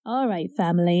All right,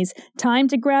 families, time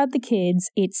to grab the kids.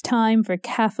 It's time for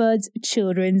CAFOD's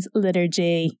Children's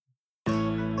Liturgy.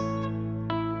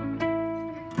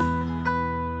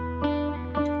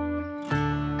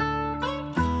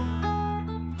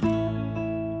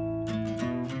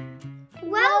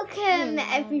 Welcome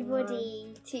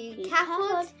everybody to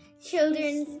CAFOD's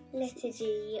Children's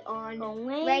Liturgy on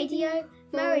Radio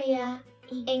Maria,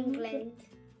 England.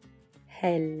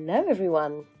 Hello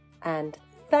everyone, and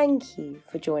thank you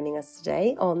for joining us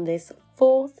today on this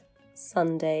fourth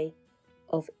Sunday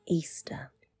of Easter.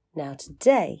 Now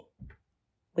today,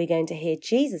 we're going to hear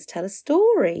Jesus tell a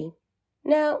story.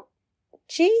 Now,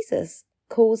 Jesus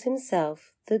calls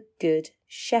himself the Good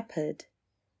Shepherd,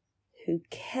 who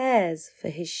cares for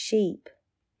his sheep.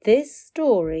 This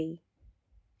story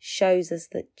shows us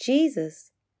that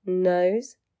Jesus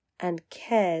knows and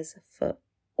cares for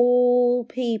all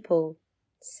people.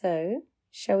 So,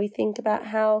 shall we think about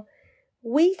how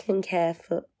we can care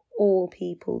for all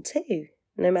people too,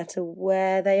 no matter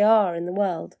where they are in the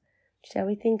world? Shall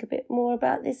we think a bit more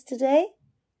about this today?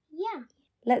 Yeah.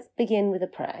 Let's begin with a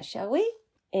prayer, shall we?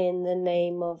 In the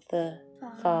name of the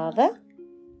Father,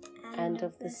 and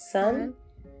of the Son,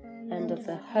 and of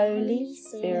the Holy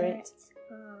Spirit.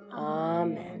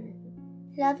 Amen.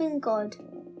 Loving God,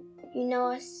 you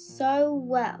know us so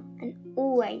well and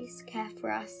always care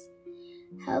for us.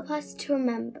 Help us to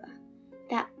remember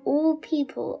that all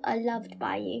people are loved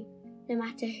by you, no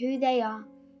matter who they are,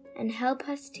 and help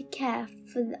us to care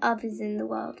for the others in the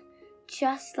world,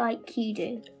 just like you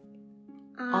do.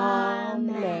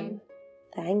 Amen.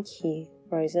 Thank you,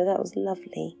 Rosa. That was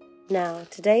lovely. Now,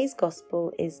 today's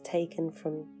Gospel is taken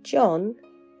from John,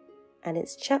 and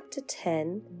it's chapter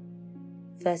 10,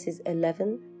 verses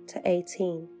 11 to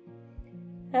 18.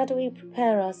 How do we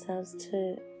prepare ourselves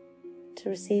to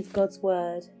receive God's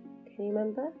word? Can you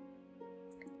remember?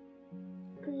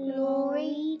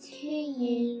 Glory to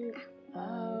you,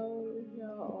 O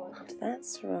Lord.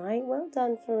 That's right. Well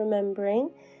done for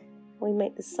remembering. We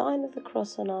make the sign of the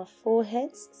cross on our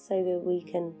foreheads so that we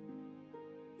can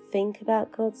think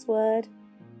about God's word.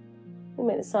 We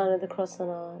make the sign of the cross on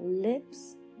our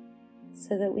lips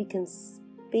so that we can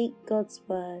speak God's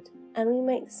word. And we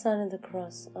make the sign of the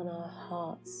cross on our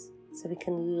hearts so we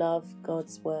can love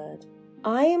God's word.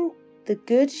 I am the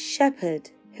good shepherd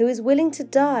who is willing to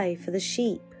die for the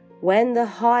sheep. When the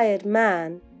hired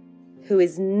man, who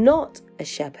is not a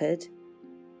shepherd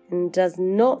and does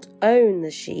not own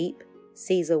the sheep,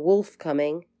 sees a wolf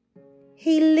coming,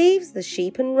 he leaves the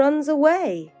sheep and runs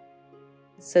away.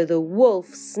 So the wolf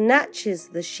snatches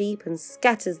the sheep and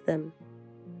scatters them.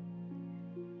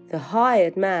 The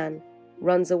hired man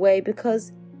runs away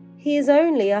because he is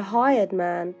only a hired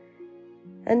man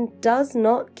and does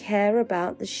not care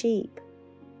about the sheep.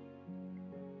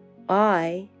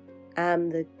 I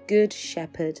am the good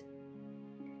shepherd.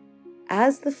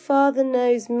 As the Father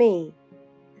knows me,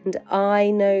 and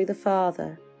I know the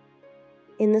Father,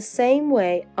 in the same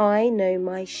way I know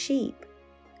my sheep,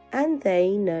 and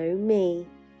they know me,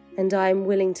 and I am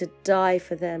willing to die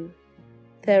for them.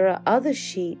 There are other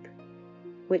sheep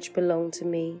which belong to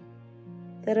me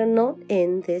that are not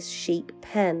in this sheep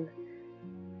pen.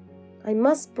 I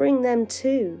must bring them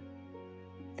too.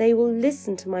 They will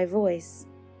listen to my voice,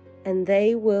 and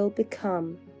they will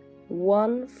become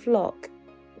one flock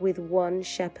with one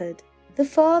shepherd. The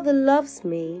Father loves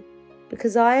me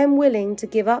because I am willing to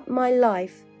give up my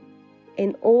life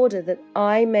in order that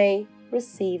I may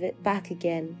receive it back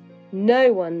again.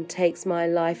 No one takes my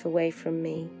life away from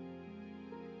me.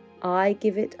 I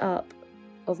give it up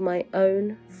of my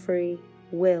own free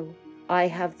will. I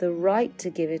have the right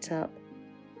to give it up,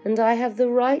 and I have the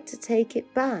right to take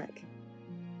it back.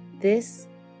 This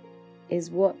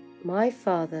is what my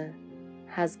Father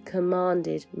has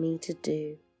commanded me to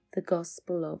do. The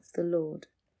Gospel of the Lord.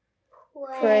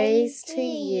 Praise to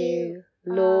you,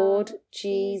 Lord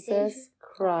Jesus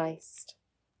Christ.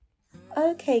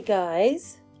 Okay,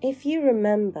 guys, if you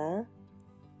remember,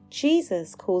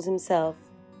 Jesus calls himself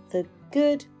the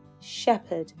Good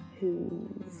Shepherd, who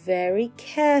very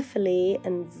carefully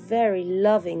and very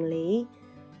lovingly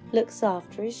looks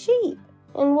after his sheep.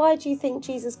 And why do you think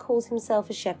Jesus calls himself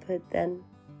a shepherd then?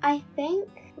 I think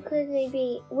because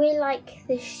maybe we're like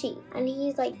the sheep and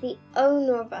he's like the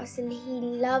owner of us and he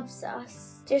loves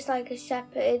us just like a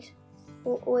shepherd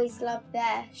will always love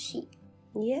their sheep.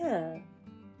 Yeah,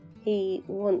 he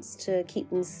wants to keep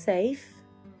them safe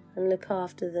and look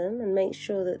after them and make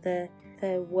sure that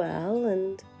they're well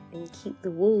and keep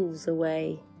the wolves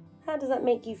away. How does that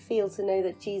make you feel to know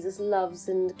that Jesus loves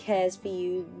and cares for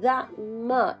you that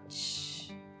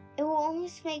much? It will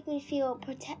almost make me feel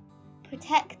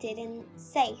protected and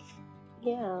safe.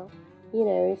 Yeah,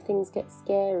 if things get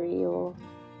scary or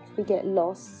if we get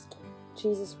lost,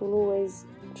 Jesus will always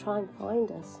try and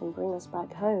find us and bring us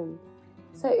back home.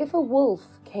 So if a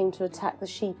wolf came to attack the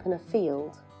sheep in a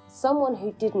field, someone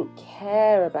who didn't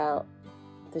care about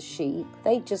the sheep,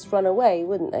 they'd just run away,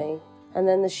 wouldn't they? And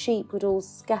then the sheep would all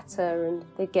scatter and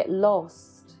they'd get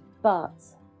lost. But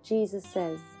Jesus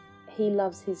says he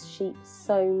loves his sheep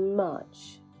so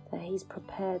much that he's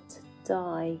prepared to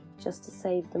die just to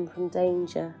save them from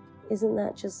danger. Isn't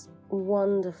that just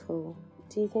wonderful?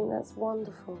 Do you think that's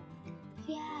wonderful?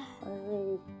 Yeah. I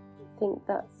really think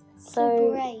that's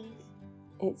So brave.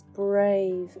 It's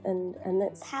brave and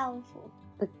that's Powerful.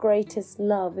 the greatest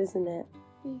love, isn't it?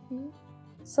 Mm-hmm.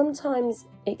 Sometimes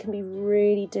it can be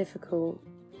really difficult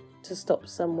to stop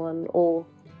someone or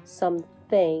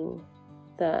something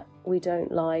that we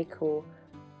don't like or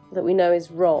that we know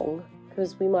is wrong,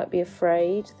 because we might be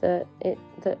afraid that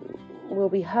we'll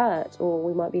be hurt or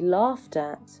we might be laughed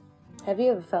at. Have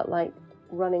you ever felt like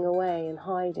running away and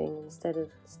hiding instead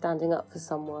of standing up for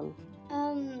someone?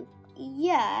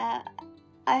 Yeah,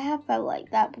 I have felt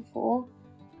like that before,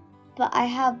 but I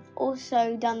have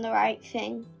also done the right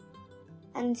thing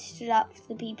and stood up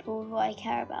for the people who I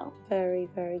care about. Very,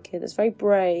 very good. That's very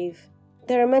brave.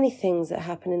 There are many things that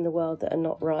happen in the world that are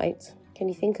not right. Can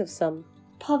you think of some?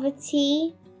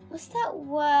 Poverty. What's that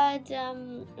word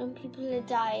when people are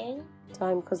dying?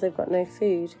 Time because they've got no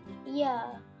food.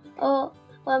 Yeah. Or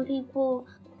when people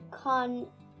can't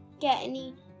get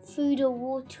any food or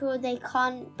water, or they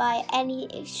can't buy any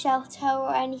shelter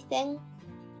or anything.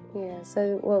 Yeah,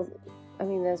 so,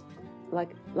 there's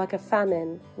like a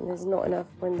famine, and there's not enough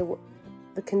when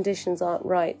the conditions aren't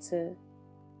right to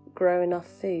grow enough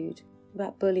food.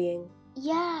 About bullying.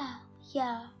 Yeah.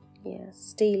 Yeah,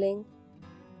 stealing.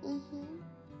 Mm-hmm.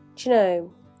 Do you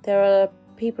know, there are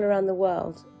people around the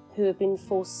world who have been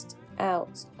forced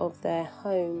out of their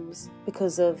homes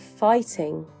because of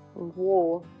fighting and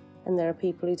war, and there are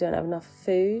people who don't have enough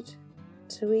food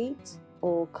to eat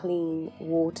or clean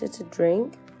water to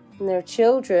drink, and there are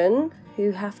children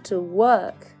who have to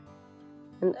work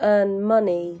and earn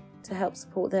money to help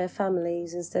support their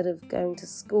families instead of going to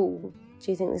school. Do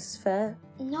you think this is fair?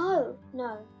 No.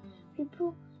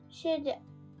 People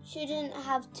shouldn't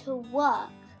have to work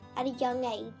at a young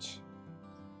age.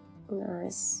 No,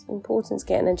 it's important to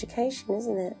get an education,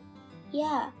 isn't it?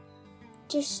 Yeah,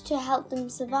 just to help them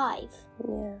survive.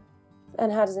 Yeah.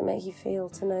 And how does it make you feel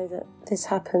to know that this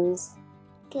happens?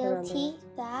 Guilty,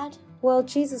 Dad? Well,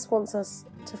 Jesus wants us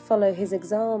to follow his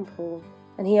example,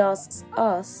 and he asks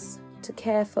us to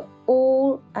care for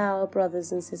all our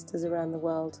brothers and sisters around the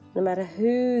world, no matter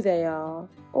who they are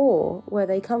or where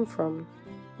they come from.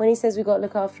 When he says we've got to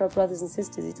look after our brothers and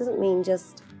sisters, he doesn't mean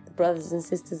just the brothers and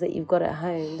sisters that you've got at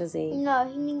home, does he? No,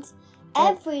 he means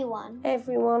everyone.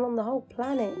 Everyone on the whole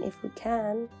planet, if we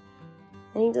can.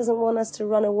 And he doesn't want us to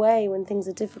run away when things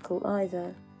are difficult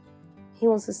either. He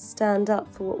wants us to stand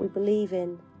up for what we believe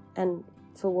in and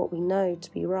for what we know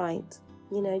to be right.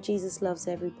 You know, Jesus loves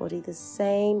everybody the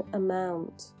same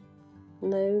amount,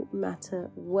 no matter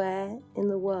where in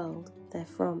the world they're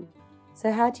from.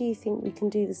 So how do you think we can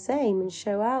do the same and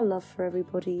show our love for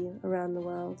everybody around the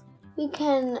world? We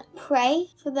can pray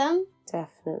for them.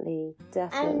 Definitely.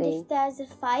 And if there's a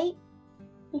fight,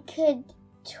 we could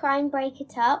try and break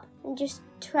it up and just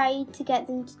try to get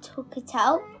them to talk it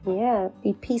out. Yeah,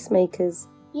 be peacemakers.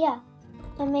 Yeah.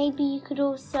 And maybe you could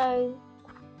also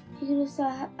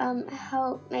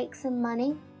help make some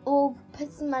money, or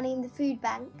put some money in the food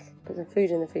bank. Put some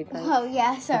food in the food bank. Oh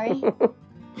yeah, sorry.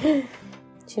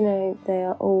 Do you know, they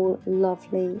are all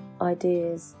lovely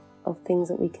ideas of things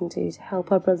that we can do to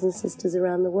help our brothers and sisters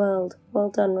around the world. Well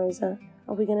done, Rosa.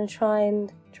 Are we going to try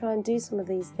and do some of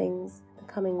these things the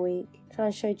coming week? Try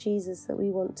and show Jesus that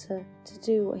we want to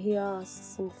do what he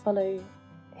asks and follow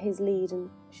his lead,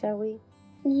 and shall we?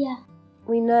 Yeah.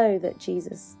 We know that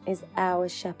Jesus is our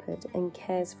shepherd and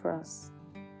cares for us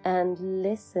and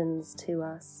listens to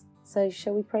us. So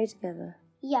shall we pray together?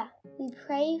 Yeah, we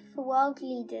pray for world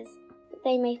leaders that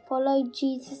they may follow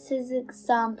Jesus'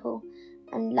 example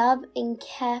and love and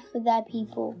care for their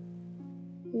people.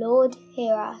 Lord,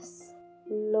 hear us.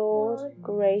 Lord,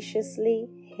 graciously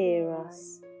hear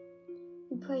us.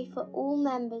 We pray for all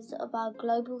members of our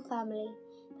global family,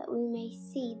 that we may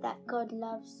see that God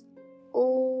loves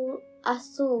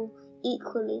us all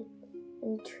equally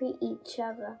and treat each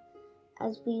other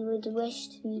as we would wish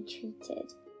to be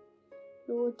treated.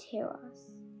 Lord, hear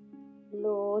us.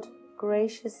 Lord,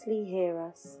 graciously hear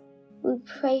us. We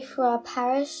pray for our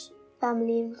parish,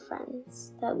 family and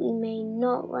friends, that we may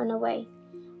not run away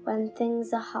when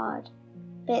things are hard,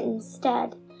 but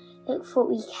instead Look for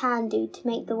what we can do to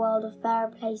make the world a fairer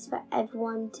place for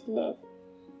everyone to live.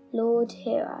 Lord,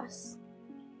 hear us.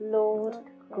 Lord,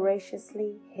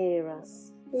 graciously hear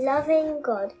us. Loving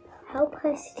God, help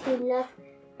us to love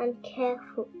and care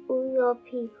for all your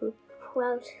people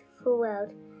throughout the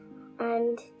world,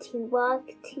 and to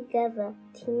work together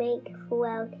to make the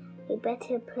world a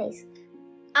better place.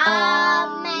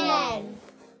 Amen.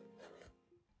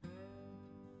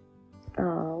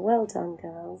 Well done,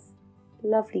 girls.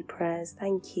 Lovely prayers,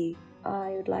 thank you.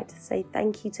 I would like to say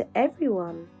thank you to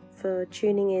everyone for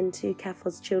tuning in to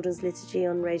CAFOD's Children's Liturgy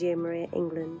on Radio Maria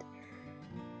England.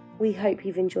 We hope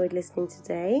you've enjoyed listening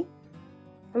today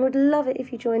and would love it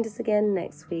if you joined us again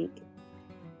next week.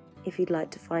 If you'd like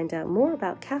to find out more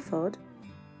about CAFOD,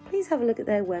 please have a look at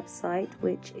their website,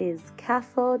 which is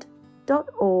cafod.org.uk,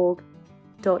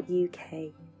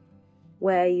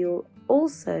 where you'll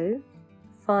also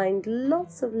find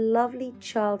lots of lovely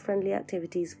child-friendly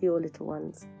activities for your little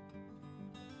ones.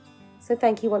 So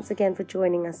thank you once again for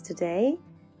joining us today.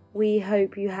 We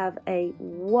hope you have a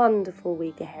wonderful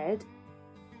week ahead.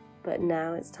 But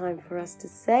now it's time for us to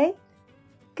say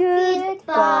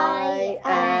goodbye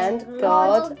and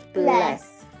God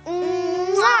bless.